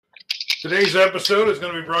Today's episode is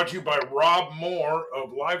going to be brought to you by Rob Moore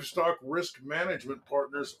of Livestock Risk Management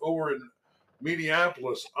Partners over in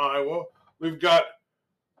Minneapolis, Iowa. We've got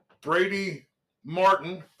Brady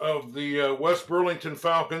Martin of the West Burlington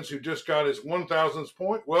Falcons, who just got his 1,000th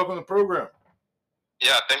point. Welcome to the program.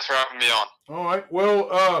 Yeah, thanks for having me on. All right.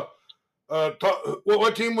 Well,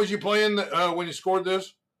 what team was you playing when you scored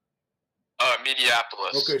this?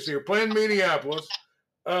 Minneapolis. Okay, so you're playing Minneapolis.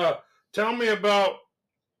 Tell me about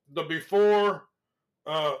the before,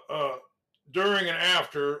 during, and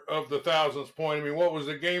after of the 1,000th point. I mean, what was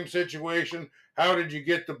the game situation? How did you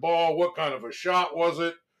get the ball? What kind of a shot was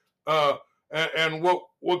it? And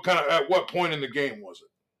what kind of, at what point in the game was it?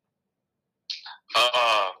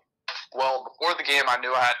 Well, before the game, I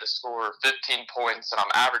knew I had to score 15 points, and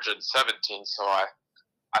I'm averaging 17. So I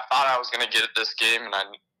thought I was going to get it this game,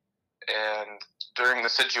 and during the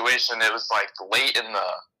situation, it was like late in the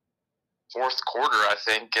fourth quarter, I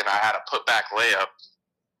think, and I had a putback layup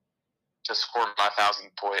to score my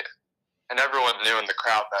 1,000th point. And everyone knew in the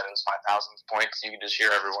crowd that it was my 1,000th point because you could just hear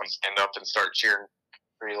everyone stand up and start cheering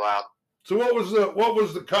pretty loud. So what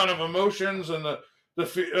was the kind of emotions and the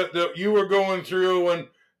that you were going through,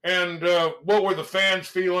 and what were the fans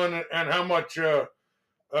feeling, and how much of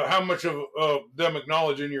them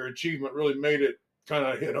acknowledging your achievement really made it kind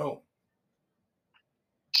of hit home?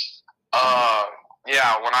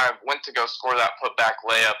 Yeah, when I went to go score that putback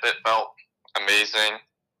layup, it felt amazing.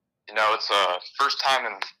 You know, it's the first time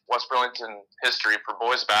in West Burlington history for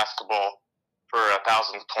boys basketball for a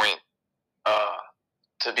 1,000th point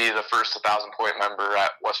to be the first 1,000 point member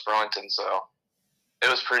at West Burlington. So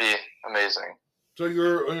it was pretty amazing. So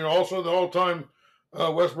you're also the all-time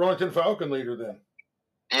West Burlington Falcon leader then?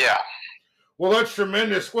 Yeah. Well, that's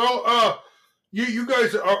tremendous. Well, you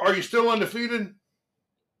guys are you still undefeated?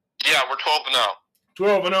 Yeah, we're 12-0.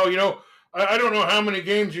 12-0. You know, I don't know how many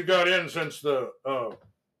games you got in since the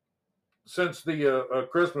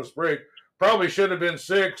Christmas break. Probably should have been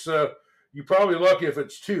 6. You're probably lucky if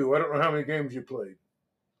it's 2. I don't know how many games you played.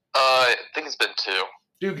 I think it's been 2.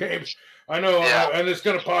 2 games. I know, yeah. And it's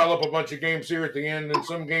going to pile up a bunch of games here at the end, and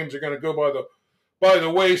some games are going to go by the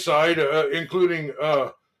wayside, including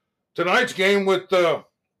tonight's game with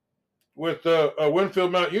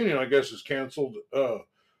Winfield Mount Union. I guess is canceled.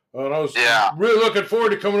 And I was really looking forward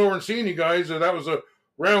to coming over and seeing you guys. That was a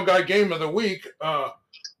round guy game of the week.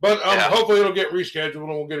 But hopefully it'll get rescheduled and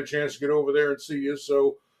we'll get a chance to get over there and see you.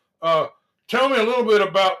 So tell me a little bit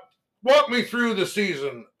walk me through the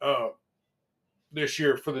season this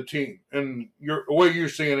year for the team and the way you're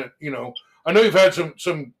seeing it. You know, I know you've had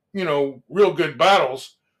some real good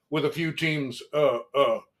battles with a few teams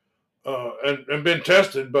and been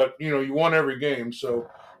tested, but, you won every game. So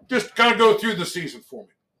just kind of go through the season for me.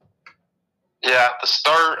 Yeah, at the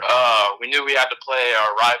start, we knew we had to play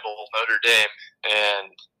our rival, Notre Dame,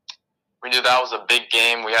 and we knew that was a big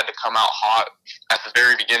game. We had to come out hot at the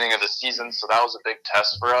very beginning of the season, so that was a big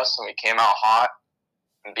test for us, and we came out hot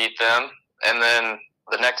and beat them. And then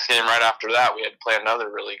the next game right after that, we had to play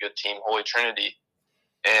another really good team, Holy Trinity,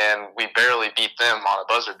 and we barely beat them on a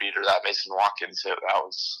buzzer beater that Mason Watkins hit. That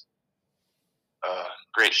was a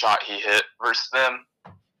great shot he hit versus them.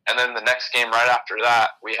 And then the next game right after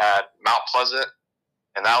that, we had Mount Pleasant,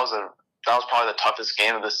 and that was probably the toughest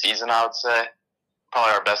game of the season, I would say.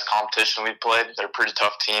 Probably our best competition we played. They're a pretty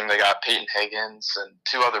tough team. They got Peyton Higgins and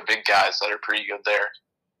 2 other big guys that are pretty good there.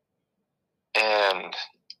 And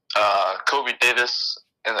Kobe Davis,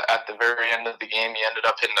 at the very end of the game, he ended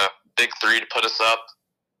up hitting a big 3 to put us up,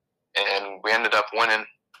 and we ended up winning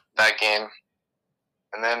that game.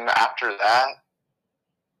 And then after that,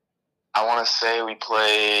 I want to say we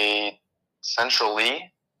played Central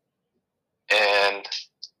Lee, and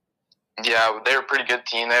yeah, they were a pretty good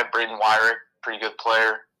team. They had Braden Wyrick, pretty good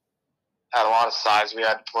player. Had a lot of size we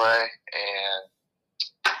had to play, and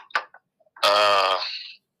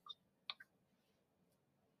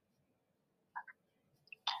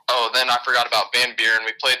then I forgot about Van Buren.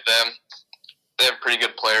 We played them. They have a pretty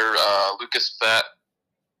good player, Lucas Fett.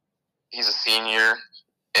 He's a senior,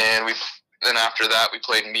 and then after that, we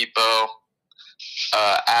played Meepo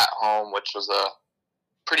at home, which was a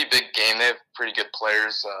pretty big game. They have pretty good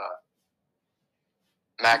players.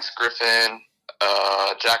 Max Griffin,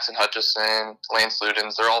 Jackson Hutchison, Lance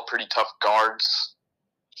Ludens. They're all pretty tough guards.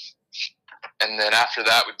 And then after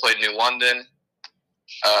that, we played New London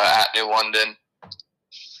at New London.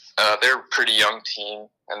 They're a pretty young team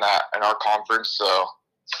in our conference, so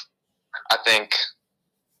I think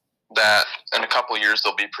that in a couple of years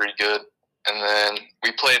they'll be pretty good. And then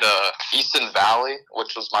we played Easton Valley,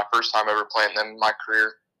 which was my first time ever playing them in my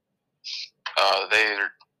career.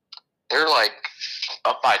 they're like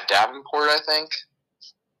up by Davenport, I think.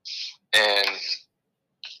 And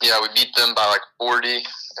yeah, we beat them by like 40.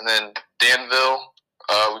 And then Danville,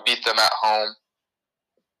 we beat them at home.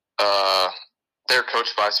 They're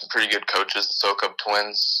coached by some pretty good coaches, the Sokup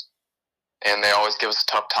twins. And they always give us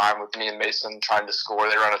a tough time with me and Mason trying to score.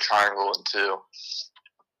 They run a triangle in 2.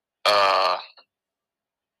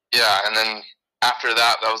 Yeah, and then after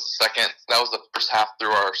that was the first half through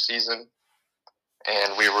our season.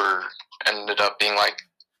 And we ended up being like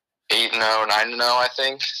 8-0, 9-0, I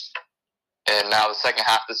think. And now the second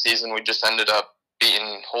half of the season, we just ended up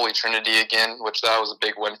beating Holy Trinity again, which that was a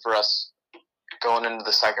big win for us going into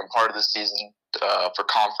the second part of the season for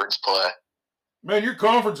conference play. Man, your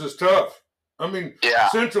conference is tough. I mean, yeah.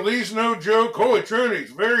 Central East, no joke. Holy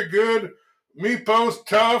Trinity's very good. Meepo's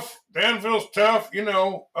tough. Danville's tough.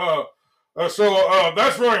 So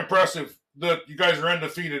that's really impressive that you guys are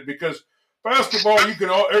undefeated, because basketball,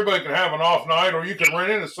 everybody can have an off night, or you can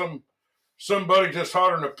run into somebody just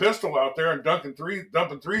hotter than a pistol out there and dumping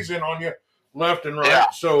threes in on you left and right. Yeah.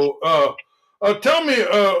 So tell me,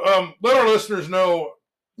 let our listeners know,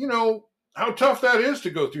 how tough that is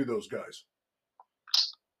to go through those guys.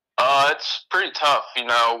 It's pretty tough.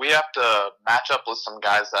 We have to match up with some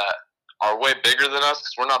guys that are way bigger than us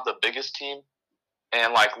because we're not the biggest team.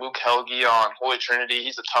 And like Luke Helge on Holy Trinity,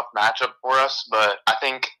 he's a tough matchup for us. But I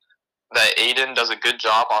think that Aiden does a good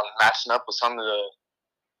job on matching up with some of the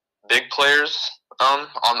big players on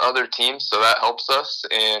other teams, so that helps us.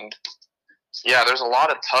 And yeah, there's a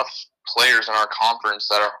lot of tough players in our conference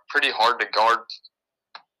that are pretty hard to guard.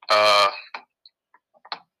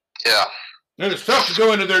 Yeah. And it's tough to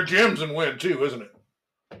go into their gyms and win too, isn't it?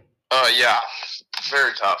 Yeah,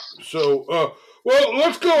 very tough. So, well,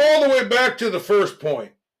 let's go all the way back to the first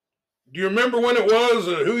point. Do you remember when it was,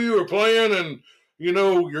 who you were playing, and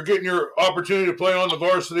you're getting your opportunity to play on the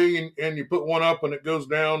varsity, and you put one up and it goes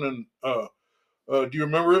down, and do you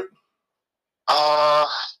remember it?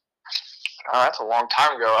 That's a long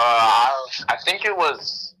time ago. I think it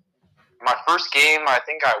was my first game.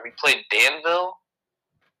 We played Danville.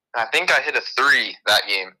 I think I hit a 3 that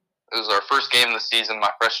game. It was our first game of the season, my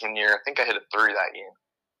freshman year. I think I hit a 3 that game.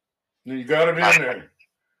 You got it in there.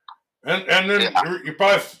 And then you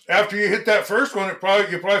probably, after you hit that first one, you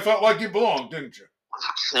probably felt like you belonged, didn't you?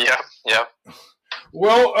 Yeah.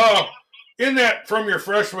 Well, in that, from your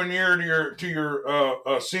freshman year to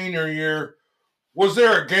your senior year, was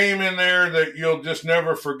there a game in there that you'll just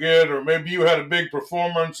never forget, or maybe you had a big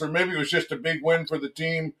performance, or maybe it was just a big win for the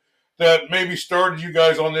team that maybe started you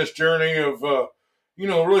guys on this journey of,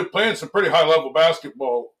 really playing some pretty high-level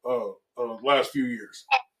basketball last few years?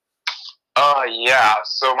 Yeah.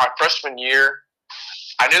 So my freshman year,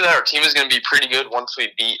 I knew that our team was going to be pretty good once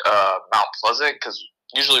we beat Mount Pleasant, because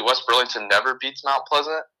usually West Burlington never beats Mount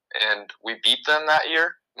Pleasant, and we beat them that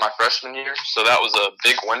year, my freshman year. So that was a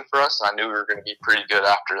big win for us, and I knew we were going to be pretty good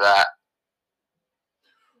after that.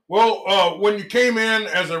 Well, when you came in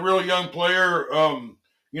as a real young player,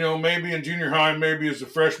 maybe in junior high, maybe as a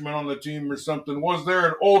freshman on the team or something, was there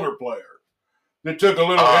an older player that took a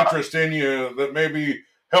little interest in you, that maybe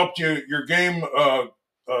helped your game,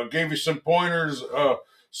 gave you some pointers,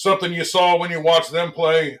 something you saw when you watched them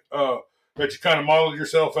play that you kind of modeled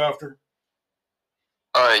yourself after?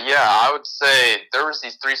 Yeah, I would say there was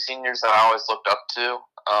these 3 seniors that I always looked up to when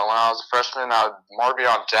I was a freshman.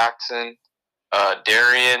 Marvion Jackson,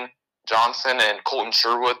 Darian Johnson, and Colton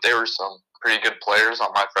Sherwood. They were some pretty good players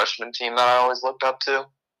on my freshman team that I always looked up to.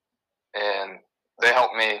 And they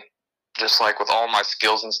helped me just like with all my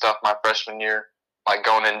skills and stuff my freshman year. Like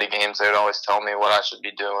going into games, they would always tell me what I should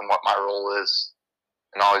be doing, what my role is,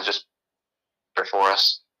 and always just there for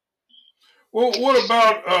us. Well, what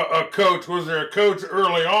about a coach? Was there a coach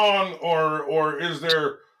early on, or is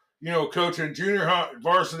there, coach in junior high,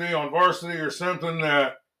 varsity on varsity, or something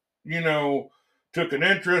that, took an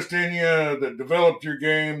interest in you, that developed your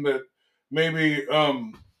game, that maybe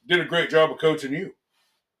did a great job of coaching you?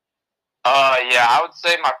 Yeah, I would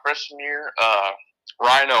say my freshman year,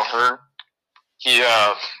 Ryan O'Hearn. He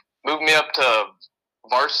moved me up to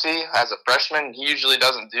varsity as a freshman. He usually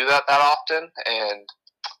doesn't do that often, and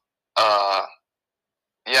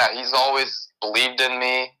yeah, he's always believed in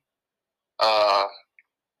me.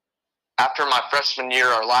 After my freshman year,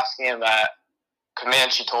 our last game at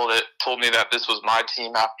Comanche told me that this was my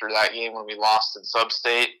team after that game when we lost in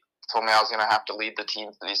sub-state. Told me I was going to have to lead the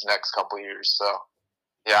team for these next couple of years. So,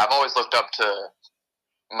 yeah, I've always looked up to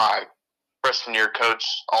my freshman year coach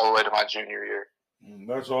all the way to my junior year.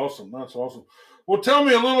 That's awesome. Well, tell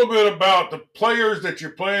me a little bit about the players that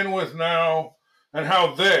you're playing with now and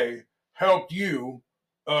how they helped you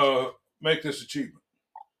make this achievement.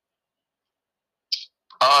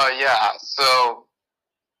 Yeah. So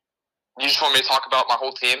you just want me to talk about my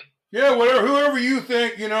whole team? Yeah, whoever you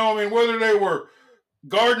think, whether they were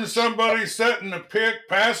guarding somebody, setting the pick,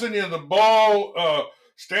 passing you the ball,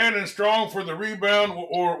 standing strong for the rebound,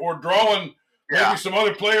 or drawing maybe some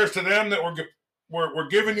other players to them that were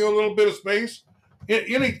giving you a little bit of space.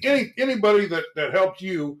 Anybody that helped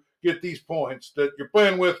you get these points that you're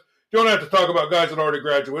playing with. You don't have to talk about guys that already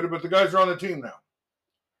graduated, but the guys are on the team now.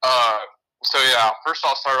 First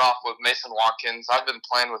I'll start off with Mason Watkins. I've been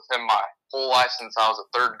playing with him my whole life since I was a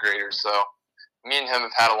third grader, so me and him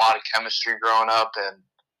have had a lot of chemistry growing up, and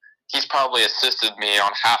he's probably assisted me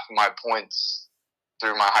on half of my points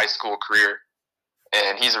through my high school career.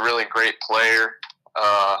 And he's a really great player.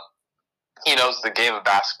 He knows the game of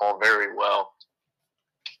basketball very well.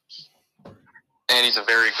 And he's a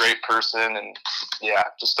very great person, and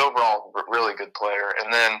just overall really good player.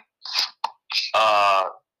 And then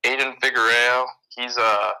Aiden Figueroa, he's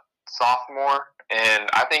a sophomore, and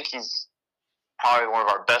I think he's probably one of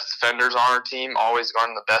our best defenders on our team, always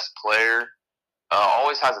guarding the best player.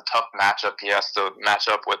 Always has a tough matchup he has to match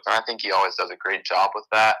up with, and I think he always does a great job with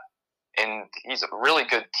that. And he's a really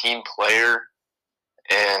good team player,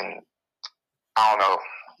 and I don't know,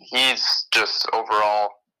 he's just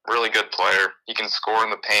overall really good player. He can score in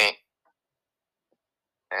the paint,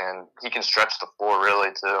 and he can stretch the floor really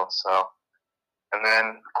too. So, and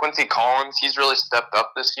then Quincy Collins, he's really stepped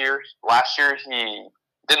up this year. Last year he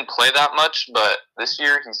didn't play that much, but this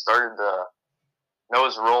year he started to know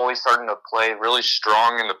his role. He's starting to play really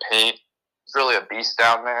strong in the paint. He's really a beast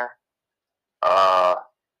down there.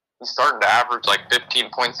 He's starting to average like 15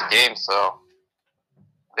 points a game, so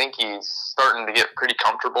I think he's starting to get pretty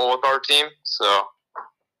comfortable with our team. So,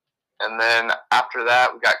 and then after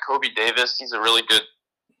that, we got Kobe Davis. He's a really good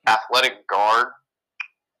athletic guard.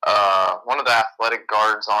 One of the athletic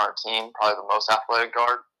guards on our team, probably the most athletic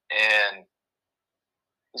guard, and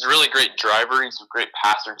he's a really great driver. He's a great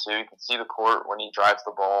passer, too. You can see the court when he drives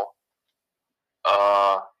the ball.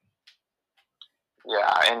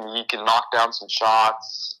 And he can knock down some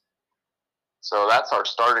shots. So that's our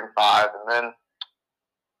starting five. And then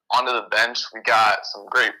onto the bench, we got some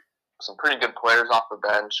pretty good players off the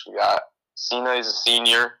bench. We got Cena, he's a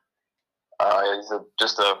senior. He's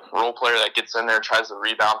just a role player that gets in there, tries to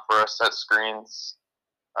rebound for us, set screens.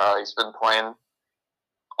 He's been playing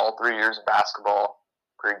all 3 years of basketball.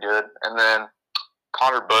 Pretty good. And then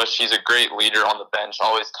Connor Bush, he's a great leader on the bench,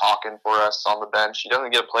 always talking for us on the bench. He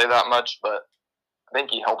doesn't get to play that much, but I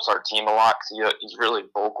think he helps our team a lot because he's really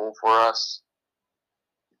vocal for us.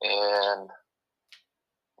 And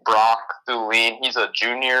Brock Thulin, he's a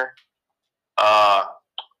junior.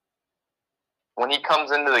 When he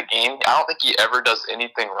comes into the game, I don't think he ever does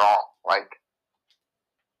anything wrong. Like,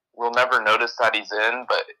 we'll never notice that he's in,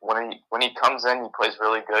 but when he comes in, he plays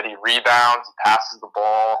really good. He rebounds, he passes the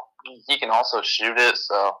ball. He can also shoot it,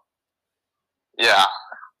 so, yeah.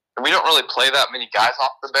 And we don't really play that many guys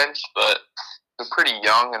off the bench, but they're pretty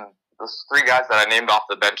young, and those 3 guys that I named off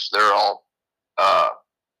the bench, they're all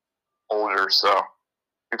older, so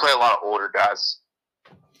we play a lot of older guys.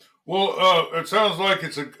 Well, it sounds like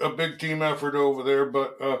it's a big team effort over there,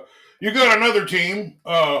 but you got another team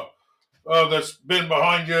that's been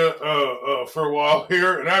behind you for a while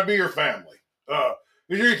here, and that'd be your family.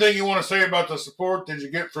 Is there anything you want to say about the support that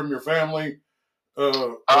you get from your family?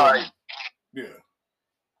 Yeah,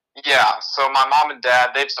 so my mom and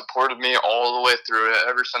dad, they've supported me all the way through it,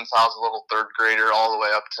 ever since I was a little third grader all the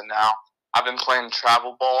way up to now. I've been playing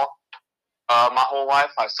travel ball my whole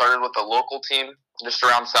life. I started with a local team just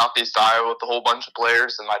around Southeast Iowa with a whole bunch of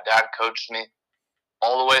players, and my dad coached me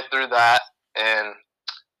all the way through that. And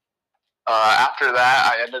after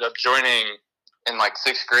that, I ended up joining in like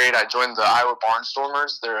 6th grade. I joined the Iowa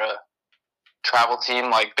Barnstormers. They're a travel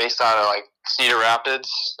team based out of Cedar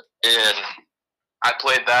Rapids, and I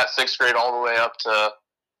played that 6th grade all the way up to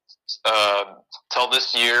till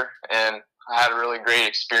this year, and I had a really great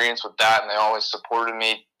experience with that, and they always supported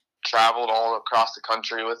me, traveled all across the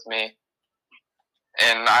country with me.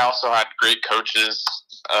 And I also had great coaches.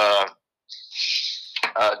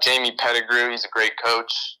 Jamie Pettigrew, he's a great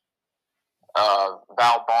coach.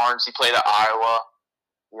 Val Barnes, he played at Iowa.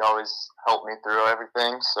 He always helped me through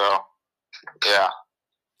everything. So, yeah.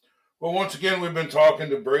 Well, once again, we've been talking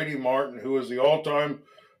to Brady Martin, who is the all-time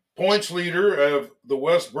points leader of the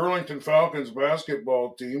West Burlington Falcons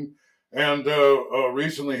basketball team, and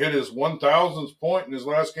recently hit his 1,000th point in his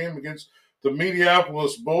last game against the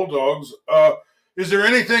Minneapolis Bulldogs. Is there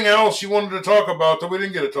anything else you wanted to talk about that we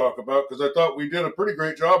didn't get to talk about? Because I thought we did a pretty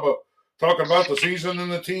great job of talking about the season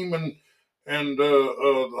and the team and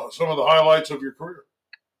some of the highlights of your career.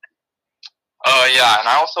 Yeah, and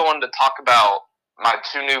I also wanted to talk about my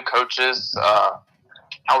 2 new coaches,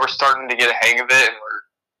 how we're starting to get a hang of it, and we're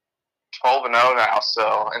 12-0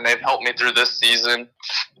 now, and they've helped me through this season.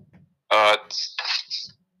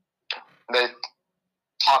 They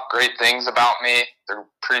talk great things about me. They're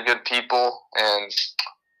pretty good people, and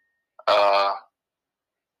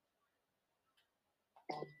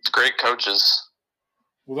great coaches.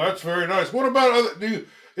 Well, that's very nice. What about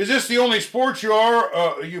is this the only sport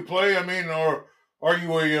you play? I mean, or are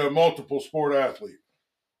you a multiple sport athlete?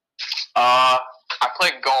 I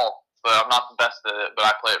play golf, but I'm not the best at it, but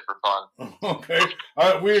I play it for fun. Okay.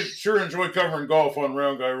 We sure enjoy covering golf on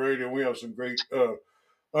Round Guy Radio. We have some great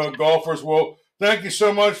golfers. Well, thank you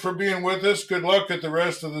so much for being with us. Good luck at the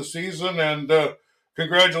rest of the season, and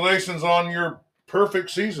congratulations on your perfect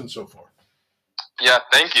season so far. Yeah,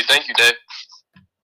 thank you. Thank you, Dave.